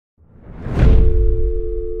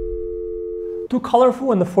two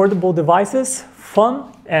colorful and affordable devices, fun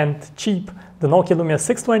and cheap, the Nokia Lumia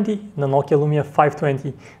 620 and the Nokia Lumia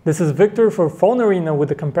 520. This is Victor for PhoneArena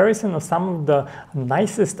with a comparison of some of the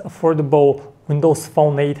nicest affordable Windows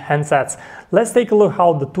Phone 8 handsets. Let's take a look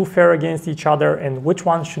how the two fare against each other and which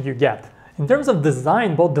one should you get. In terms of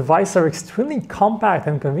design, both devices are extremely compact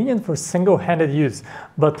and convenient for single-handed use.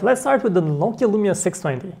 But let's start with the Nokia Lumia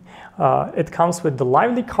 620. It comes with the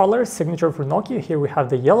lively color signature for Nokia. Here we have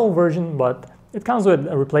the yellow version, but it comes with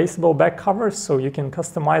a replaceable back cover, so you can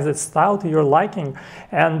customize its style to your liking.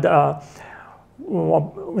 And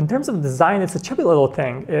in terms of design, it's a chippy little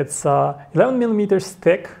thing. It's 11 millimeters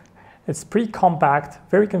thick. It's pretty compact,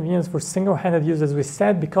 very convenient for single-handed use, as we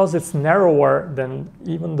said, because it's narrower than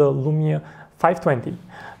even the Lumia 520.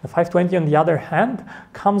 The 520, on the other hand,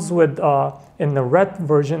 comes with in the red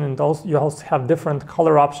version, and you also have different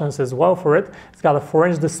color options as well for it. It's got a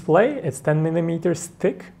 4-inch display. It's 10 millimeters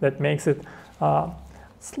thick. That makes it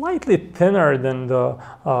slightly thinner than the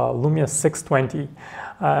Lumia 620.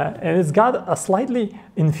 And it's got a slightly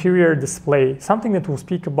inferior display, something that we'll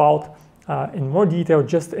speak about in more detail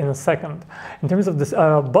just in a second. In terms of this,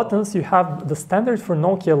 buttons, you have the standard for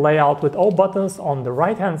Nokia layout with all buttons on the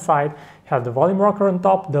right-hand side. You have the volume rocker on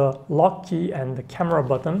top, the lock key, and the camera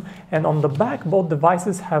button. And on the back, both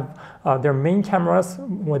devices have their main cameras,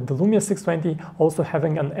 with the Lumia 620 also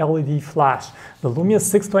having an LED flash. The Lumia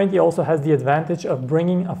 620 also has the advantage of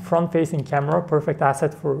bringing a front-facing camera, perfect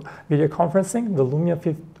asset for video conferencing. The Lumia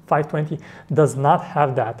 520 does not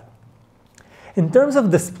have that. In terms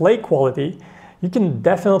of display quality, you can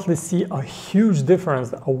definitely see a huge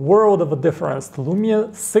difference, a world of a difference. The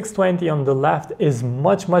Lumia 620 on the left is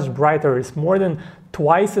much brighter. It's more than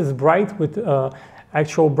twice as bright, with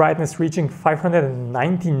actual brightness reaching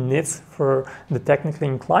 590 nits for the technically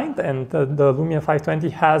inclined, and the Lumia 520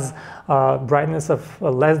 has brightness of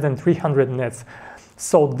less than 300 nits.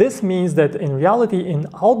 So this means that in reality, in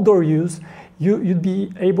outdoor use, you'd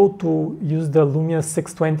be able to use the Lumia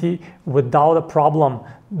 620 without a problem.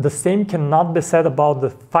 The same cannot be said about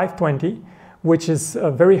the 520, which is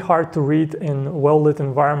very hard to read in well-lit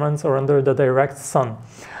environments or under the direct sun.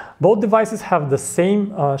 Both devices have the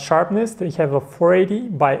same sharpness. They have a 480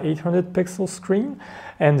 by 800 pixel screen,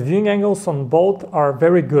 and viewing angles on both are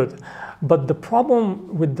very good. But the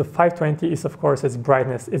problem with the 520 is, of course, its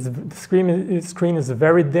brightness. The screen is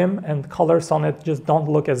very dim, and colors on it just don't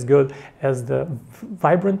look as good as the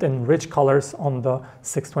vibrant and rich colors on the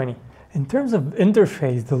 620. In terms of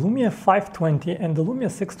interface, the Lumia 520 and the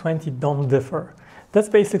Lumia 620 don't differ. That's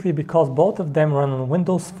basically because both of them run on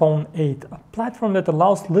Windows Phone 8, a platform that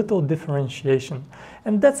allows little differentiation.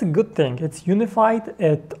 And that's a good thing. It's unified,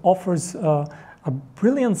 it offers a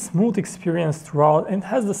brilliant, smooth experience throughout, and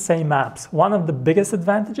has the same apps. One of the biggest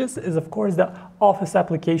advantages is, of course, the Office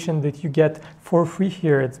application that you get for free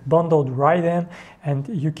here. It's bundled right in, and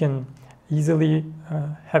you can easily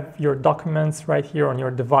have your documents right here on your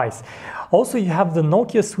device. Also, you have the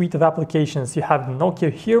Nokia suite of applications. You have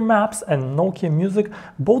Nokia Here Maps and Nokia Music,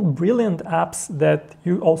 both brilliant apps that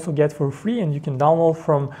you also get for free and you can download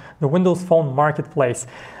from the Windows Phone Marketplace.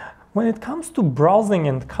 When it comes to browsing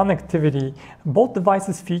and connectivity, both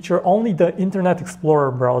devices feature only the Internet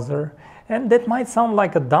Explorer browser. And that might sound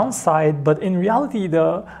like a downside, but in reality,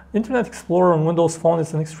 the Internet Explorer on Windows Phone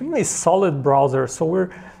is an extremely solid browser, so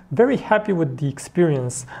we're very happy with the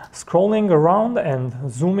experience. Scrolling around and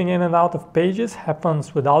zooming in and out of pages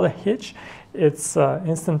happens without a hitch. It's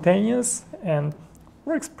instantaneous and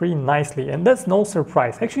works pretty nicely, and that's no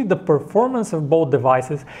surprise. Actually, the performance of both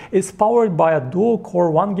devices is powered by a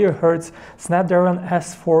dual-core 1 GHz Snapdragon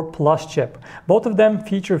S4 Plus chip. Both of them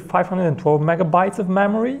feature 512 megabytes of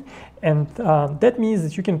memory, and that means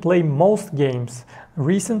that you can play most games.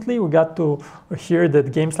 Recently, we got to hear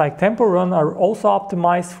that games like Temple Run are also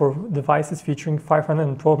optimized for devices featuring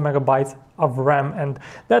 512 megabytes of RAM, and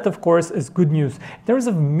that, of course, is good news. In terms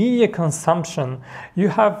of media consumption, you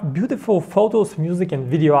have beautiful photos, music, and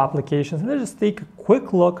video applications. Let's just take a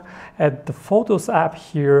quick look at the Photos app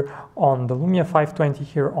here on the Lumia 520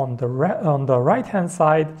 here on the right-hand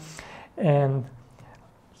side, and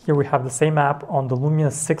here we have the same app on the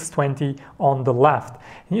Lumia 620 on the left.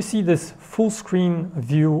 And you see this full screen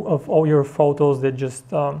view of all your photos that just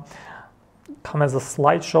come as a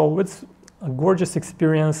slideshow. It's a gorgeous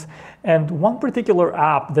experience. And one particular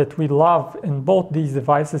app that we love in both these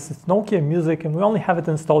devices is Nokia Music, and we only have it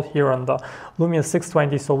installed here on the Lumia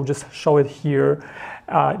 620, so we'll just show it here.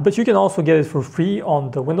 But you can also get it for free on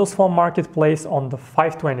the Windows Phone Marketplace on the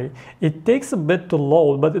 520. It takes a bit to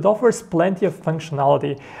load, but it offers plenty of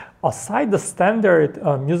functionality. Aside the standard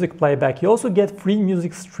music playback, you also get free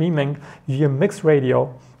music streaming via Mix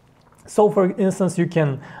Radio. So for instance, you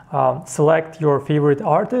can select your favorite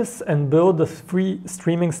artists and build a free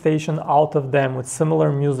streaming station out of them with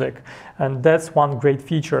similar music. And that's one great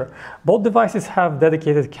feature. Both devices have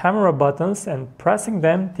dedicated camera buttons, and pressing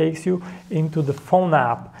them takes you into the phone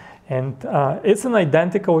app. And it's an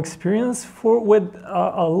identical experience with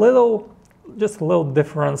just a little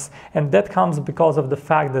difference, and that comes because of the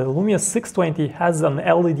fact that the Lumia 620 has an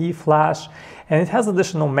LED flash and it has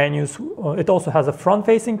additional menus. It also has a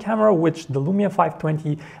front-facing camera, which the Lumia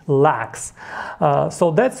 520 lacks.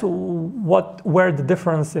 So that's where the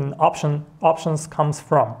difference in options comes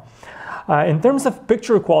from. In terms of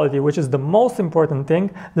picture quality, which is the most important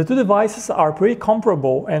thing, the two devices are pretty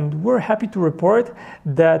comparable, and we're happy to report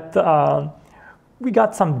that we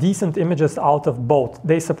got some decent images out of both.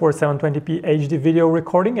 They support 720p HD video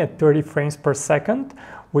recording at 30 frames per second,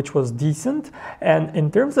 which was decent. And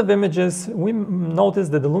in terms of images, we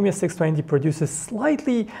noticed that the Lumia 620 produces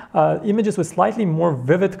images with slightly more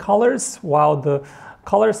vivid colors, while the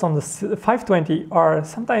colors on the 520 are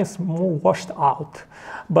sometimes more washed out.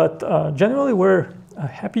 But generally, we're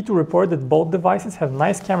happy to report that both devices have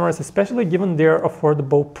nice cameras, especially given their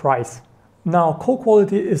affordable price. Now, call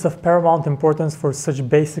quality is of paramount importance for such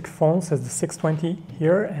basic phones as the 620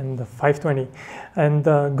 here and the 520. And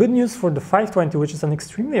good news for the 520, which is an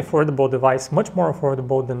extremely affordable device, much more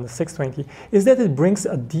affordable than the 620, is that it brings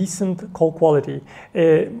a decent call quality.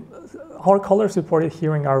 Our callers reported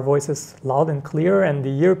hearing our voices loud and clear, and the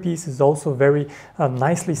earpiece is also very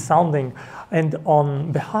nicely sounding. And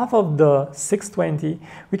on behalf of the 620,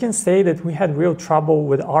 we can say that we had real trouble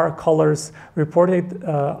with our callers reported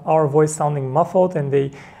our voice sounding muffled,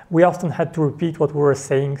 and we often had to repeat what we were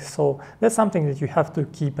saying. So that's something that you have to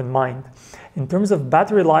keep in mind. In terms of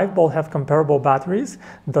battery life, both have comparable batteries.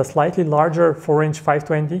 The slightly larger 4-inch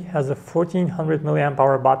 520 has a 1400 milliamp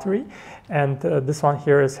hour battery, and this one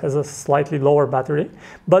here has a slightly lower battery.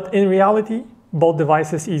 But in reality, both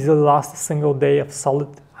devices easily last a single day of solid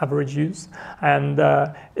average use. And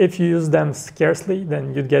if you use them scarcely,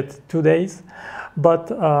 then you'd get 2 days,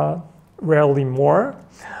 but rarely more.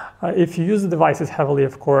 If you use the devices heavily,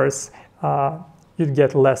 of course, you'd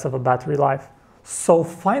get less of a battery life. So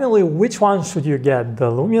finally, which one should you get, the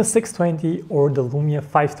Lumia 620 or the Lumia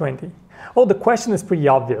 520? Well, the question is pretty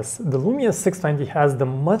obvious. The Lumia 620 has the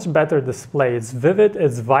much better display. It's vivid,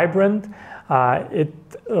 it's vibrant,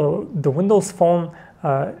 the Windows Phone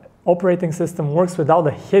operating system works without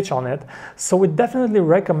a hitch on it, so we definitely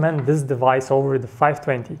recommend this device over the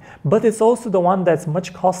 520. But it's also the one that's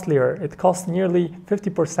much costlier. It costs nearly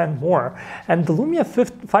 50% more. And the Lumia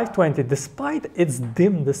 520, despite its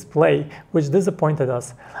dim display, which disappointed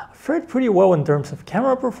us, fared pretty well in terms of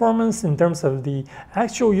camera performance, in terms of the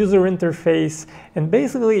actual user interface, and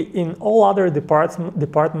basically in all other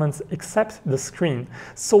departments except the screen.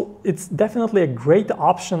 So it's definitely a great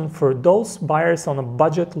option for those buyers on a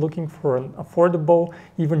budget looking for an affordable,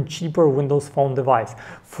 even cheaper Windows Phone device.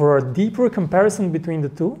 For a deeper comparison between the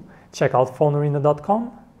two, check out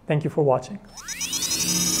PhoneArena.com. Thank you for watching.